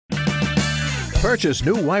Purchase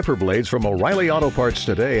new wiper blades from O'Reilly Auto Parts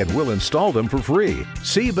today and we'll install them for free.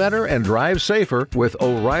 See better and drive safer with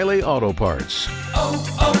O'Reilly Auto Parts.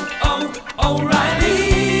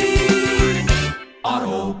 O'Reilly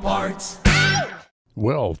Auto Parts.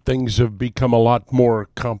 Well, things have become a lot more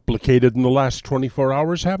complicated in the last 24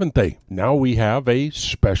 hours, haven't they? Now we have a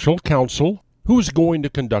special counsel who's going to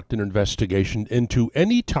conduct an investigation into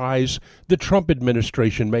any ties the Trump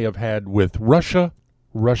administration may have had with Russia,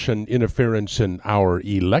 Russian interference in our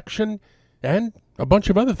election, and a bunch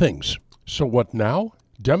of other things. So what now?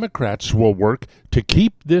 Democrats will work to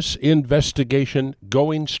keep this investigation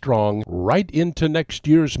going strong right into next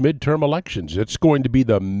year's midterm elections. It's going to be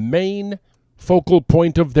the main focal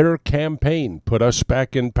point of their campaign. Put us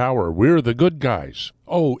back in power. We're the good guys.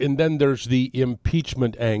 Oh, and then there's the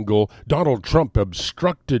impeachment angle. Donald Trump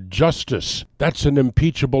obstructed justice. That's an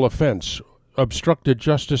impeachable offense. Obstructed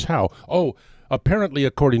justice how? Oh, apparently,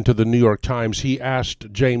 according to the New York Times, he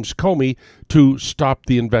asked James Comey to stop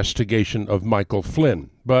the investigation of Michael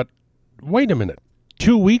Flynn. But wait a minute.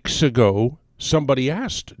 2 weeks ago, somebody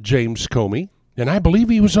asked James Comey, and I believe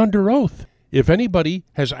he was under oath, if anybody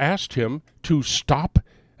has asked him to stop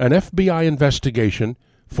an FBI investigation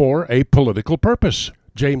for a political purpose.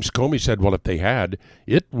 James Comey said, well, if they had,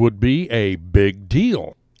 it would be a big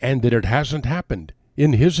deal, and that it hasn't happened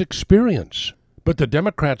in his experience. But the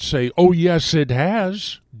Democrats say, oh, yes, it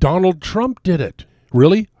has. Donald Trump did it.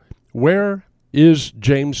 Really? Where is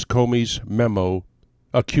James Comey's memo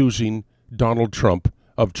accusing Donald Trump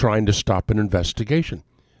of trying to stop an investigation?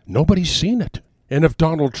 Nobody's seen it. And if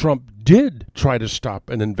Donald Trump did try to stop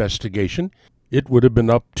an investigation, it would have been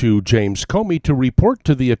up to James Comey to report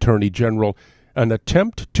to the Attorney General an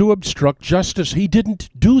attempt to obstruct justice. He didn't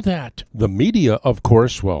do that. The media, of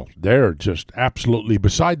course, well, they're just absolutely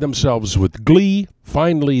beside themselves with glee.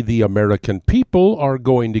 Finally, the American people are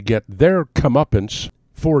going to get their comeuppance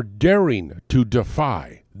for daring to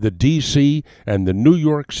defy the D.C. and the New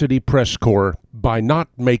York City press corps by not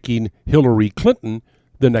making Hillary Clinton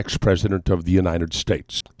the next president of the United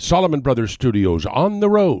States. Solomon Brothers Studios on the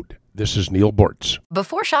road. This is Neil Bortz.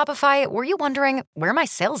 Before Shopify, were you wondering, where are my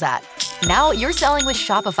sales at? Now you're selling with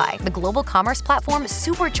Shopify, the global commerce platform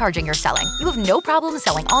supercharging your selling. You have no problem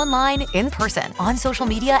selling online, in person, on social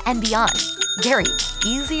media, and beyond. Gary,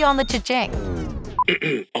 easy on the cha-ching.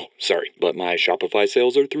 Oh, sorry, but my Shopify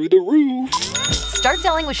sales are through the roof. Start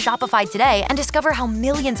selling with Shopify today and discover how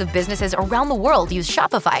millions of businesses around the world use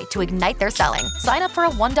Shopify to ignite their selling. Sign up for a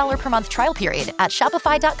 $1 per month trial period at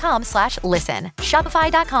shopify.com/listen.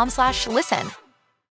 Shopify.com/listen.